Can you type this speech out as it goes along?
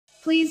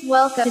Please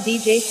welcome to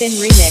DJ Fin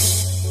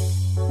Remix.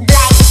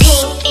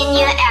 Blackpink in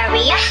your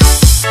area.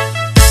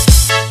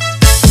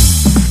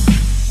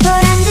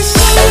 보란 듯이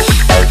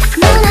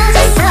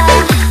무너졌어.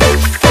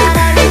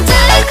 바람을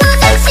뚫고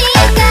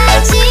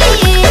저지까지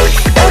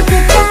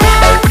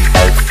옷처럼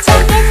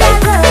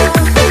잡겠다고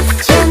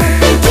저 높이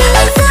두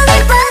손을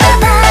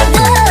뻗어봐도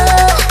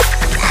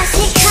다시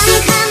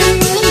캄캄한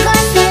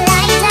이곳을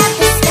light up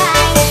the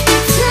sky.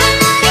 두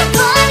너를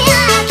보며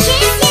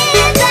kiss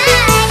you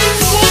goodbye.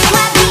 시와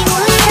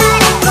비웃어라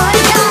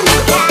꼴도는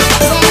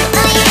같은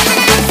너의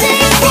하나 둘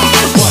셋.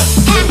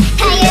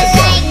 How you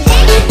like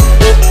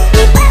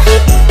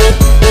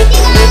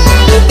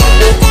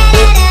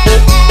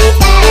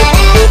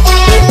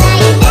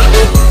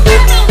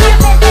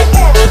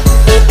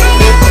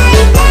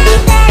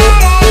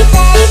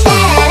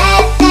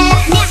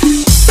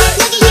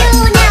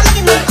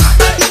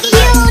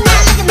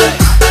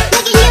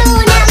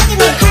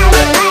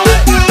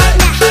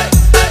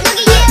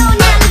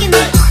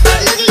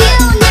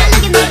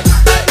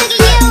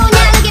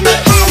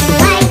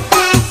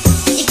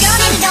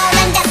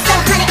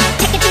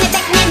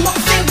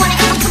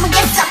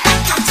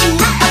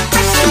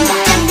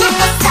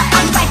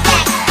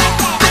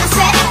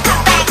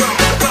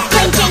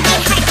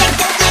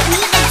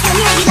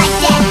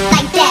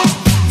that?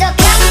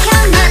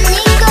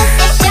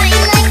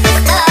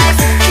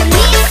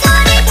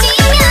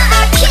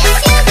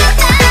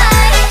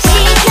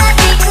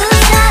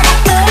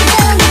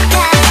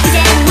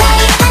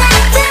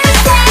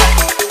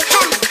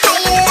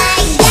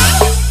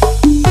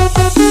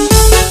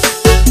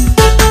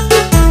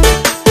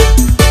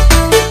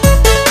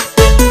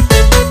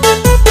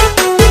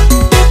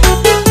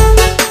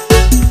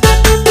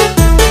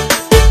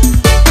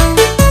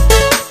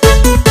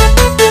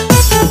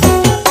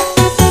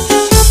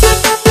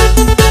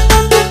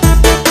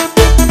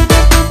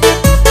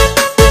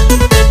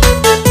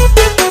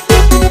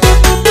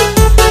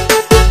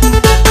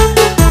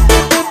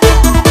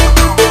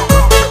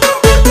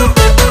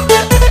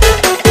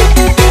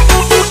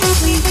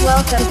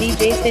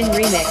 DJ Fin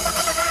Remix.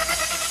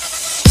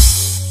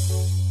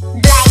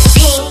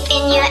 Blackpink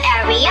in your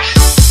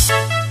area.